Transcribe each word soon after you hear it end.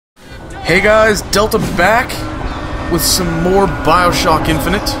Hey guys, Delta back with some more BioShock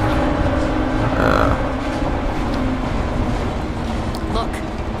Infinite. Look.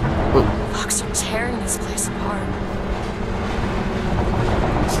 Oh. Fox are tearing this place apart.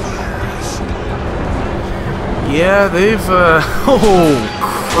 Yeah, they've, oh,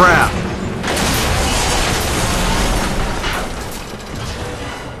 crap.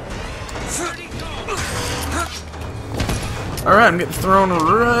 Alright, I'm getting thrown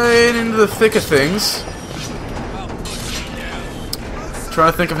right into the thick of things.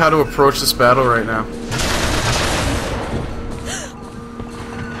 Trying to think of how to approach this battle right now.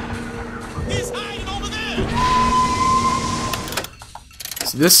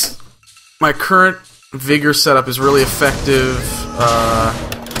 So this, my current vigor setup is really effective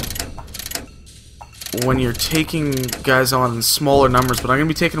when you're taking guys on in smaller numbers, but I'm going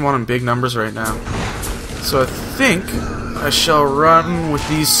to be taking them on in big numbers right now. So I think I shall run with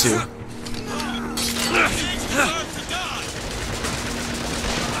these two.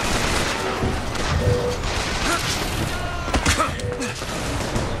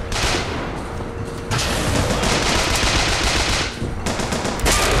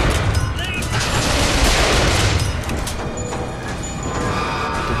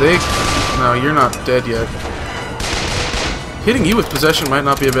 No, you're not dead yet. Hitting you with possession might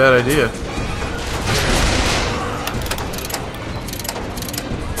not be a bad idea.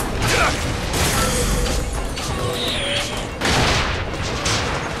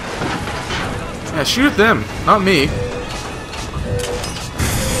 Yeah, shoot at them, not me.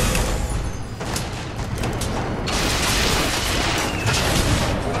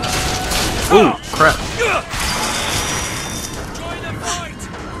 Ooh, crap.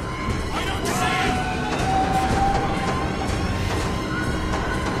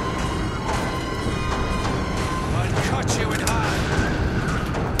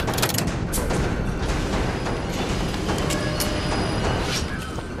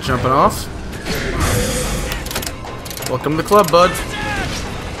 Jumping off. Welcome to the club, bud.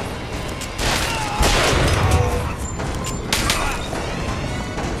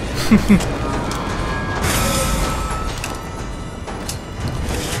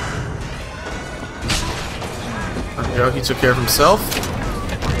 There we go, he took care of himself.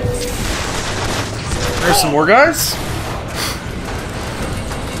 There's some more guys.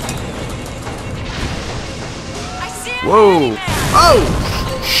 Whoa! Oh!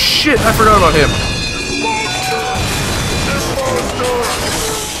 Shit, I forgot about him.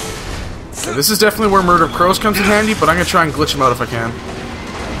 Okay, this is definitely where Murder of Crows comes in handy, but I'm gonna try and glitch him out if I can.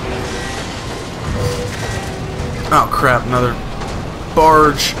 Oh crap, another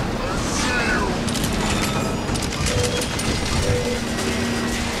barge.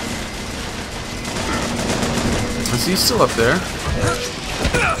 Is he still up there?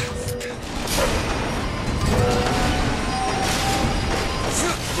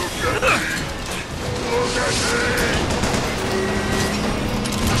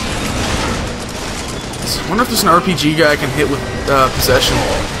 I wonder if there's an RPG guy I can hit with possession.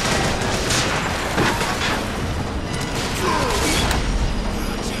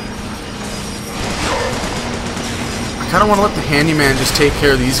 I kind of want to let the handyman just take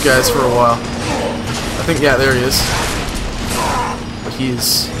care of these guys for a while. I think, yeah, there he is. But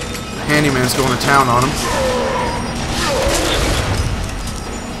he's... the handyman's going to town on him.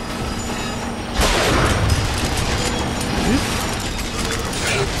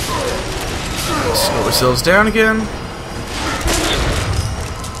 Slow ourselves down again.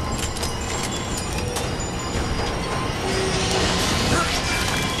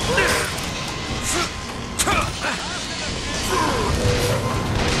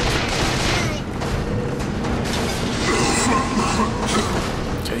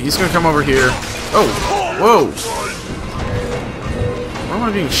 Okay, he's gonna come over here. Oh, whoa! Where am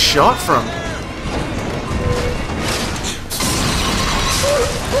I being shot from?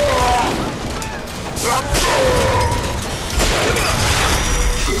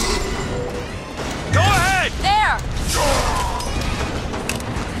 Go ahead! There!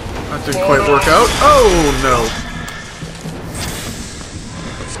 That didn't quite work out. Oh no!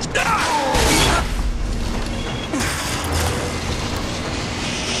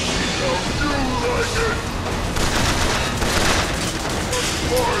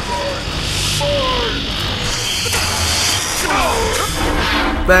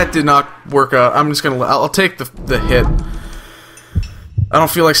 That did not work out. I'm just gonna. I'll take the hit. I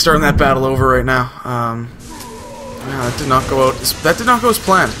don't feel like starting that battle over right now. Yeah, that did not go out. That did not go as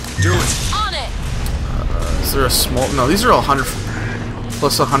planned. Do it. On it. Is there a small? No, these are all 100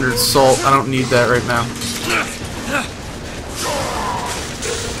 plus 100 salt. I don't need that right now.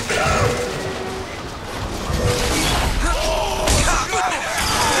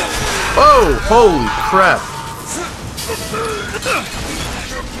 Whoa! Holy crap!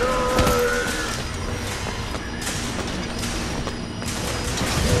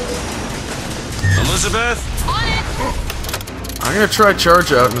 Elizabeth? On it! I'm gonna try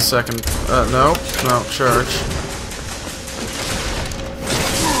charge out in a second. No, charge.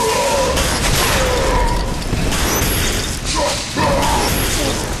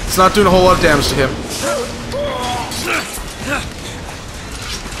 It's not doing a whole lot of damage to him.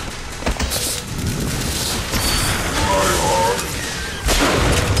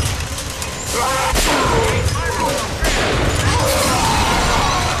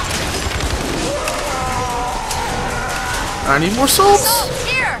 I need more souls.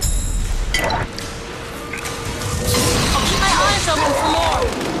 Here! I'll keep my eyes open for more.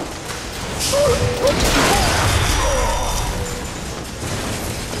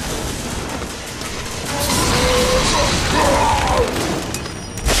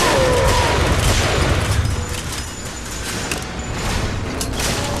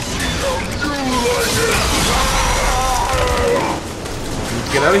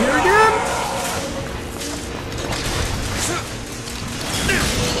 Get out of here again.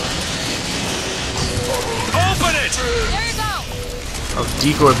 Open it! There you go! Oh,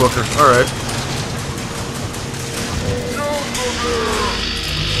 decoy booker. Alright.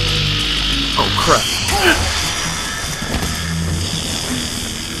 Oh, crap.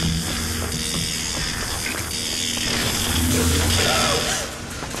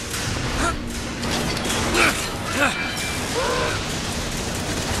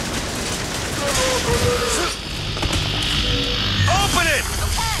 Open it!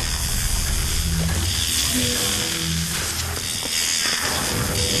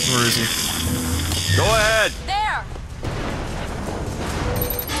 Where is he? Go ahead! There!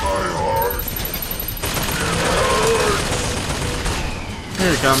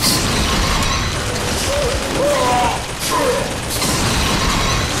 Here he comes.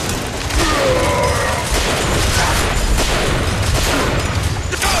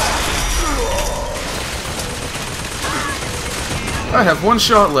 I have one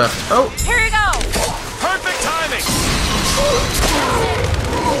shot left. Oh, Here you go! Perfect timing!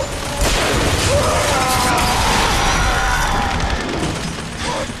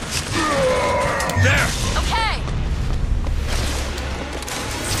 There! Okay!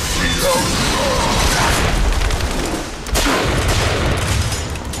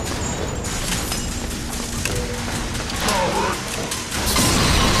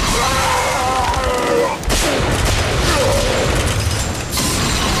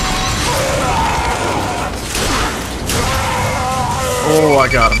 oh,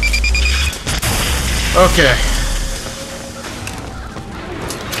 I got him. Okay.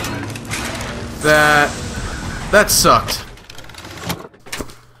 That sucked.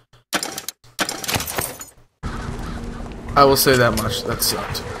 I will say that much. That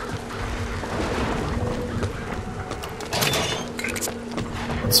sucked.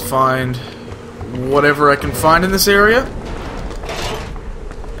 Let's find whatever I can find in this area.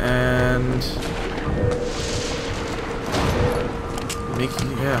 And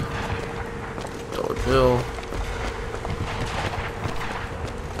yeah. Dollar bill.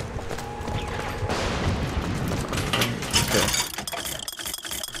 Okay.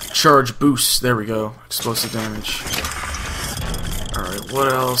 Charge boost. There we go. Explosive damage. Alright,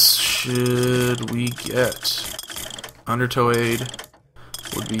 what else should we get? Undertow aid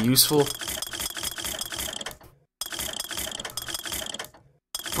would be useful.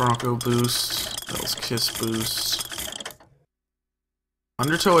 Bronco boost. Bell's kiss boost.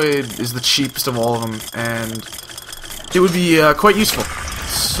 Undertow aid is the cheapest of all of them, and it would be quite useful.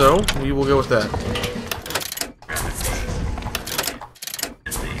 So, we will go with that.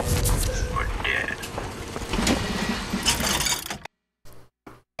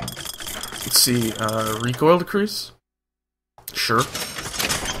 Let's see, recoil decrease? Sure.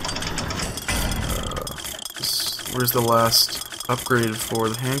 Where's the last upgrade for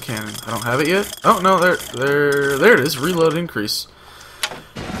the hand cannon? I don't have it yet? Oh, no, there it is. Reload increase.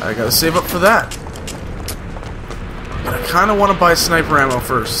 I gotta save up for that. But I kinda wanna buy sniper ammo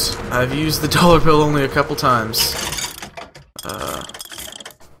first. I've used the dollar bill only a couple times.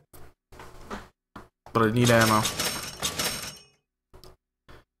 But I need ammo.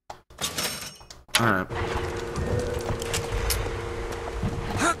 Alright.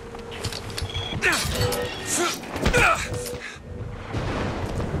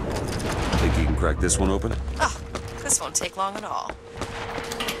 Think you can crack this one open? Ah, this won't take long at all.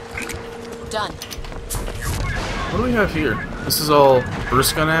 Done. What do we have here? This is all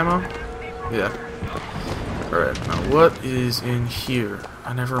burst gun ammo? Yeah. Alright, now what is in here?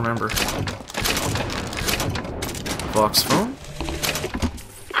 I never remember. Vox phone?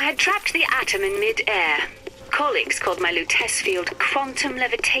 I had trapped the atom in mid-air. Colleagues called my Lutece field quantum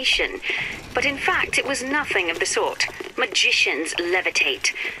levitation, but in fact it was nothing of the sort. Magicians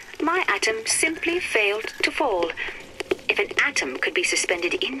levitate. My atom simply failed to fall. If an atom could be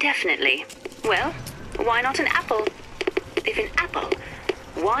suspended indefinitely, well, why not an apple? If an apple,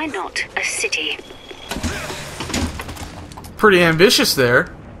 why not a city? Pretty ambitious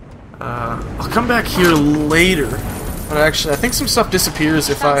there. I'll come back here later, but actually I think some stuff disappears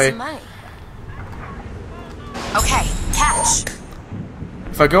if Found I... some money. Okay, cash.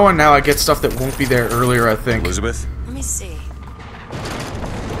 If I go on now, I get stuff that won't be there earlier, I think. Elizabeth? Let me see.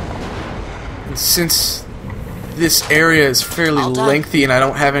 And since this area is fairly All done. lengthy and I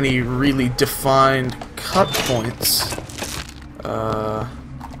don't have any really defined cut points,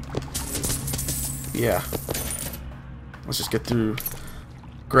 yeah. Let's just get through,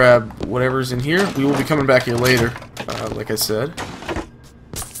 grab whatever's in here. We will be coming back here later, like I said.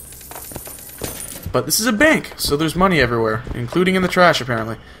 But this is a bank, so there's money everywhere, including in the trash,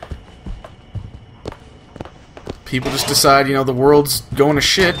 apparently. People just decide, you know, the world's going to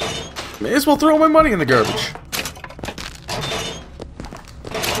shit. May as well throw my money in the garbage.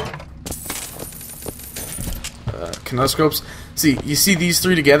 Kinescopes. See, you see these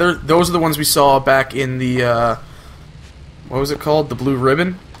three together? Those are the ones we saw back in the, what was it called? The blue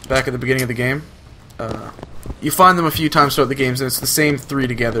ribbon? Back at the beginning of the game. You find them a few times throughout the games, and it's the same three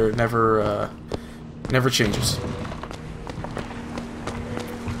together. It never changes.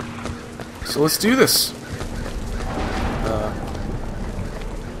 So let's do this.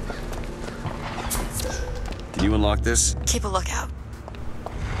 Can you unlock this? Keep a lookout.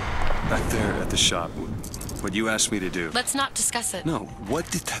 Back there at the shop. What you asked me to do. Let's not discuss it. No, what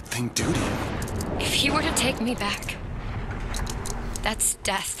did that thing do to you? If he were to take me back, that's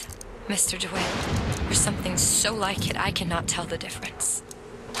death, Mr. DeWitt. Or something so like it, I cannot tell the difference.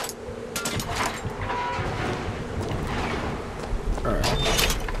 Alright.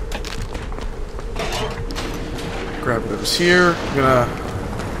 Grab whatever's here. I'm gonna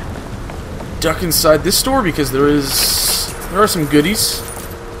duck inside this store because there are some goodies.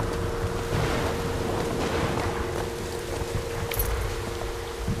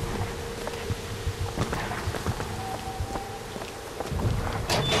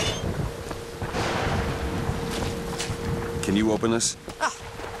 Can you open this? Oh,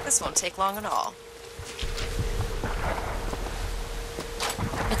 this won't take long at all.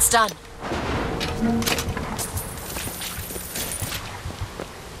 It's done.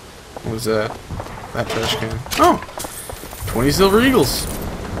 What was that? That trash can. Oh! 20 silver eagles.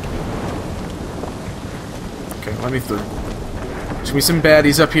 Okay, let me through. There's gonna be some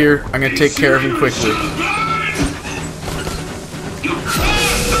baddies up here. I'm gonna take care of them quickly.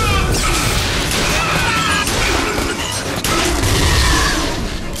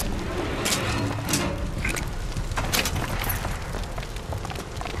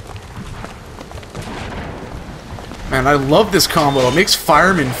 Man, I love this combo. It makes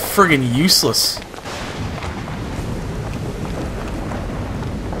firemen friggin' useless.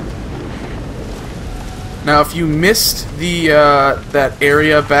 Now, if you missed the that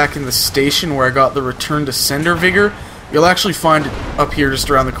area back in the station where I got the return to sender vigor, you'll actually find it up here just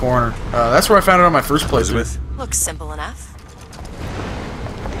around the corner. That's where I found it on my first playthrough. Elizabeth? Looks simple enough.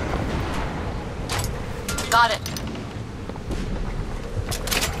 Got it.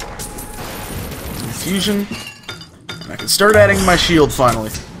 Infusion. And I can start adding my shield finally.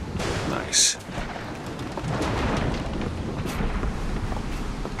 Nice.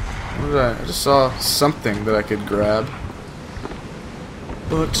 What did I just saw something that I could grab.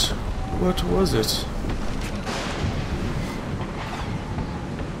 But what was it?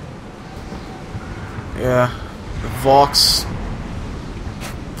 Yeah, the Vox,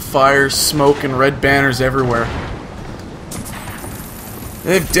 fire, smoke, and red banners everywhere.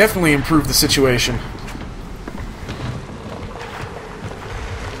 They've definitely improved the situation.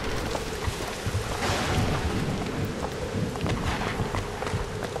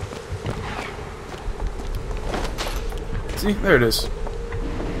 See, there it is.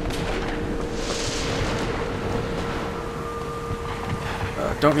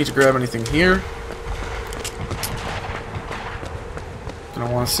 Don't need to grab anything here.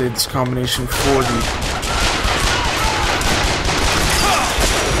 Gonna want to save this combination for the...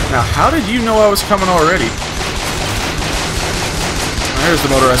 Now, how did you know I was coming already? There's the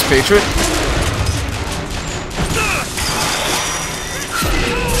motorized Patriot.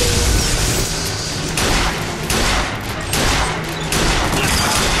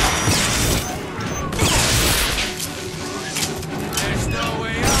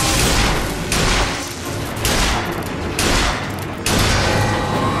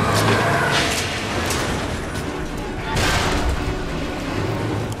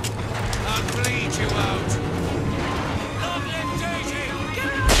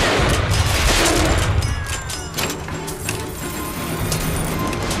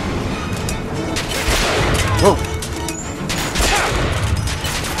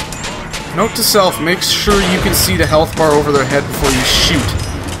 Note to self, make sure you can see the health bar over their head before you shoot.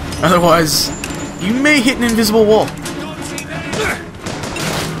 Otherwise, you may hit an invisible wall.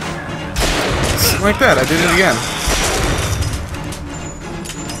 Like that, I did it again.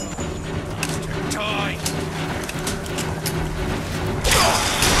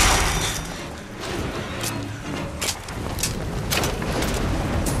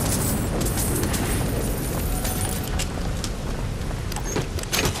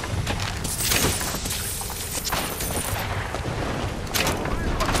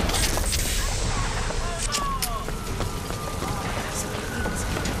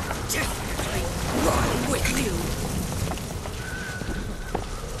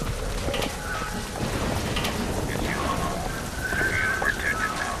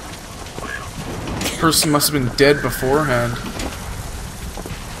 Person must have been dead beforehand.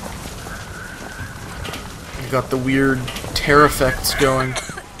 You got the weird tear effects going.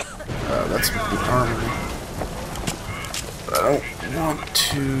 That's the armory. But I don't want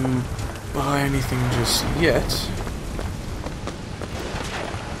to buy anything just yet.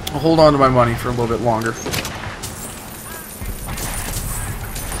 I'll hold on to my money for a little bit longer.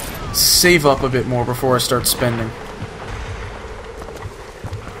 Save up a bit more before I start spending.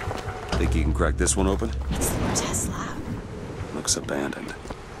 Think you can crack this one open? It's the test lab. Looks abandoned.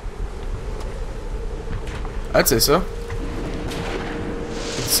 I'd say so.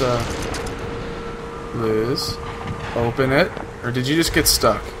 It's, Liz, open it. Or did you just get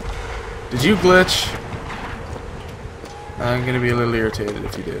stuck? Did you glitch? I'm gonna be a little irritated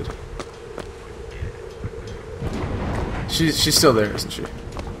if you did. She's still there, isn't she?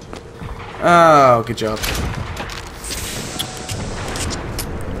 Oh, good job.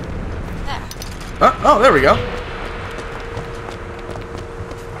 Oh, there we go.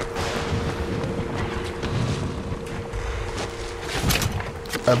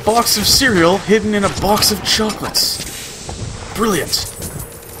 A box of cereal hidden in a box of chocolates. Brilliant.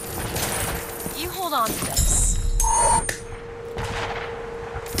 You hold on to this.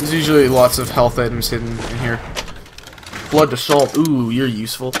 There's usually lots of health items hidden in here. Blood to salt. Ooh, you're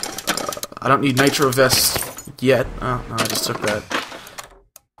useful. I don't need nitro vest yet. Oh, no, I just took that.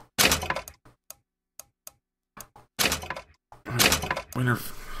 Winter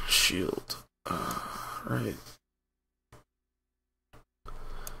shield. Right.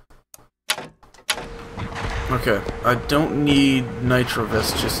 Okay, I don't need nitro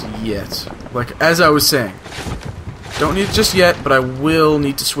vest just yet. Like, as I was saying. Don't need it just yet, but I will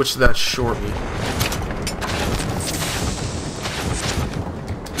need to switch to that shortly.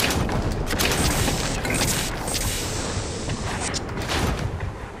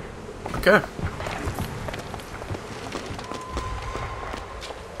 Okay.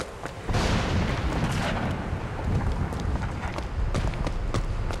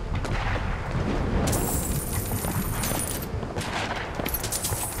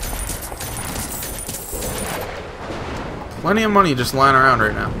 Plenty of money just lying around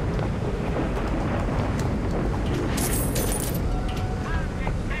right now.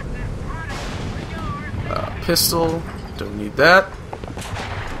 Pistol, don't need that.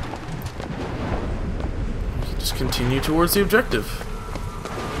 Just continue towards the objective.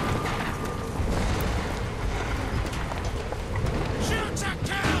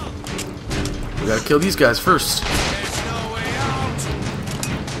 We gotta kill these guys first.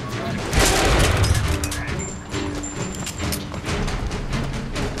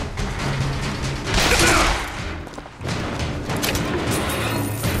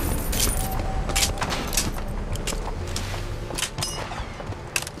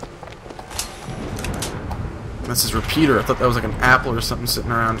 That's his repeater. I thought that was like an apple or something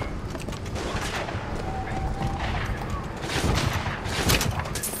sitting around.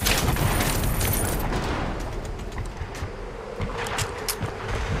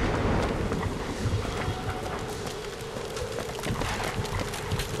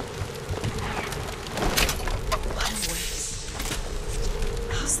 What a waste.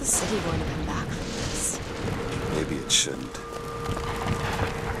 How's the city going to come back from this? Maybe it shouldn't.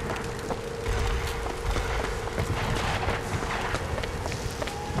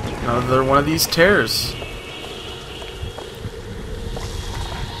 Another one of these tears.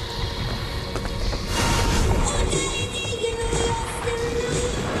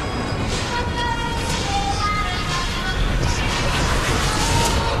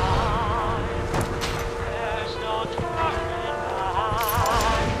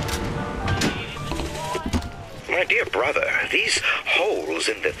 My dear brother, these holes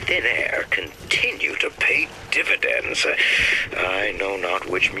in the thin air continue to paint dividends. I know not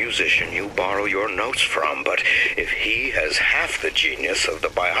which musician you borrow your notes from, but if he has half the genius of the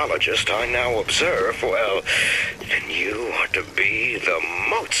biologist I now observe, well, then you are to be the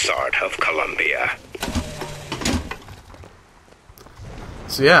Mozart of Columbia.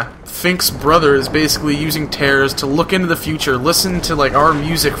 So yeah, Fink's brother is basically using tears to look into the future, listen to like our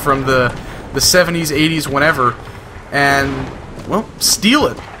music from the 70s, 80s, whenever, and, well, steal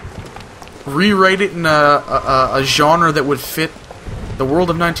it. Rewrite it in a genre that would fit the world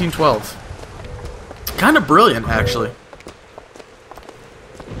of 1912. Kind of brilliant, actually.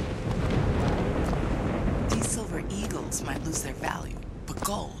 These silver eagles might lose their value, but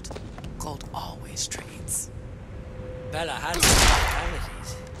gold always trades. Bella has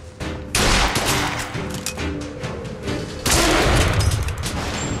fatalities.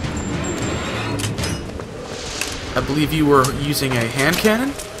 I believe you were using a hand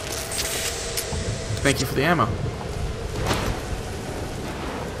cannon? Thank you for the ammo.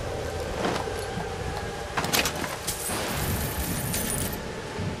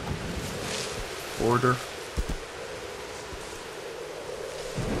 Order.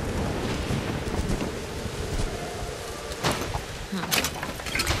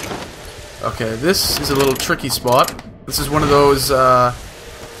 Okay, this is a little tricky spot. This is one of those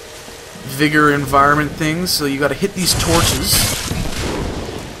vigor environment things, so you gotta hit these torches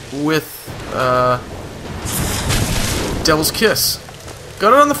with Devil's Kiss.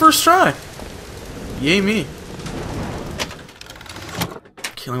 Got it on the first try. Yay me.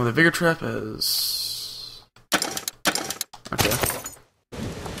 Killing with a vigor trap is... Okay.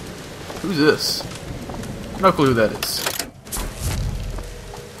 Who's this? No clue who that is.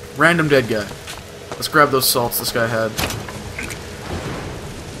 Random dead guy. Let's grab those salts this guy had.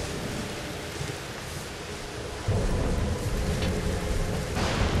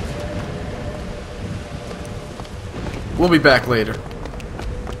 We'll be back later.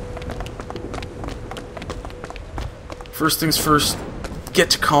 First things first, get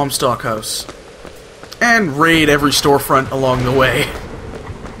to Comstock House. And raid every storefront along the way.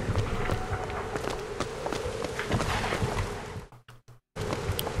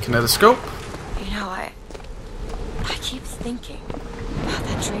 Kinetoscope. You know, I keep thinking about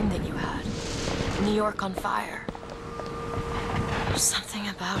that dream that you had. New York on fire. There's something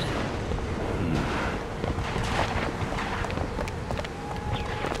about it.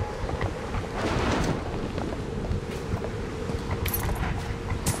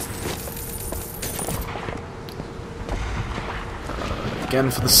 Again,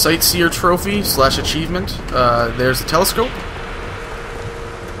 for the Sightseer Trophy / achievement, there's a telescope.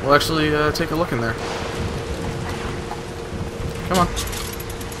 We'll actually take a look in there. Come on.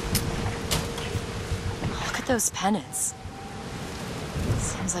 Look at those pennants.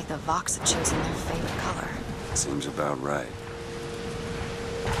 Seems like the Vox have chosen their favorite color. Seems about right.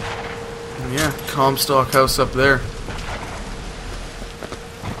 Yeah, Comstock House up there.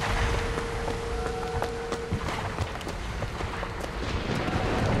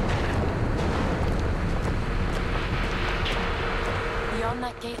 Beyond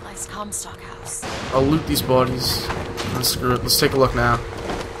that gate lies Comstock House. I'll loot these bodies. Screw it. Let's take a look now.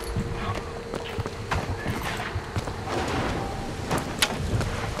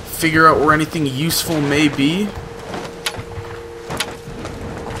 Figure out where anything useful may be.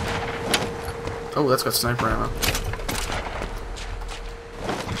 Oh, that's got sniper ammo.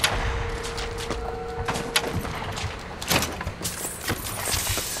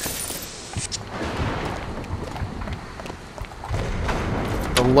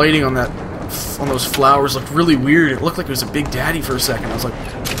 The lighting on those flowers looked really weird. It looked like it was a Big Daddy for a second. I was like,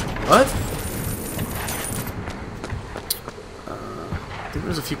 what? I think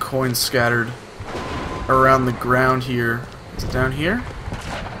there's a few coins scattered around the ground here. Is it down here?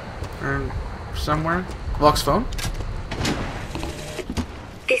 Or somewhere? Vox phone?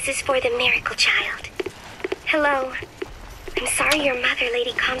 This is for the miracle child. Hello. I'm sorry your mother,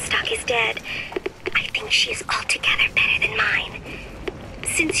 Lady Comstock, is dead. I think she is altogether better than mine.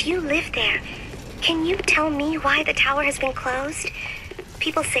 Since you live there, can you tell me why the tower has been closed?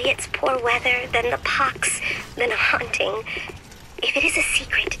 People say it's poor weather, then the pox, then a haunting. If it is a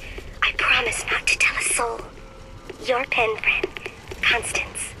secret, I promise not to tell a soul. Your pen friend,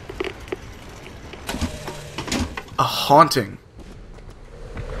 Constance. A haunting?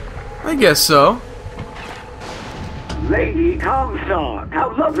 I guess so. Lady Comstock,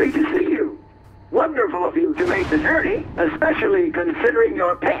 how lovely to see you. Wonderful of you to make the journey, especially considering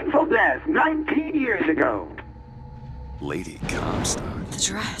your painful death 19 years ago. Lady Comstock. The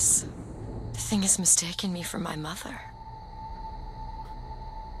dress. The thing has mistaken me for my mother.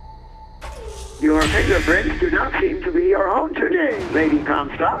 Your fingerprints do not seem to be your own today, Lady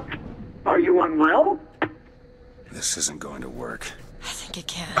Comstock. Are you unwell? This isn't going to work. I think it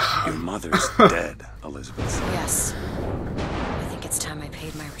can. Your mother's dead, Elizabeth. Yes. I think it's time I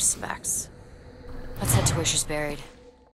paid my respects. Let's head to where she's buried.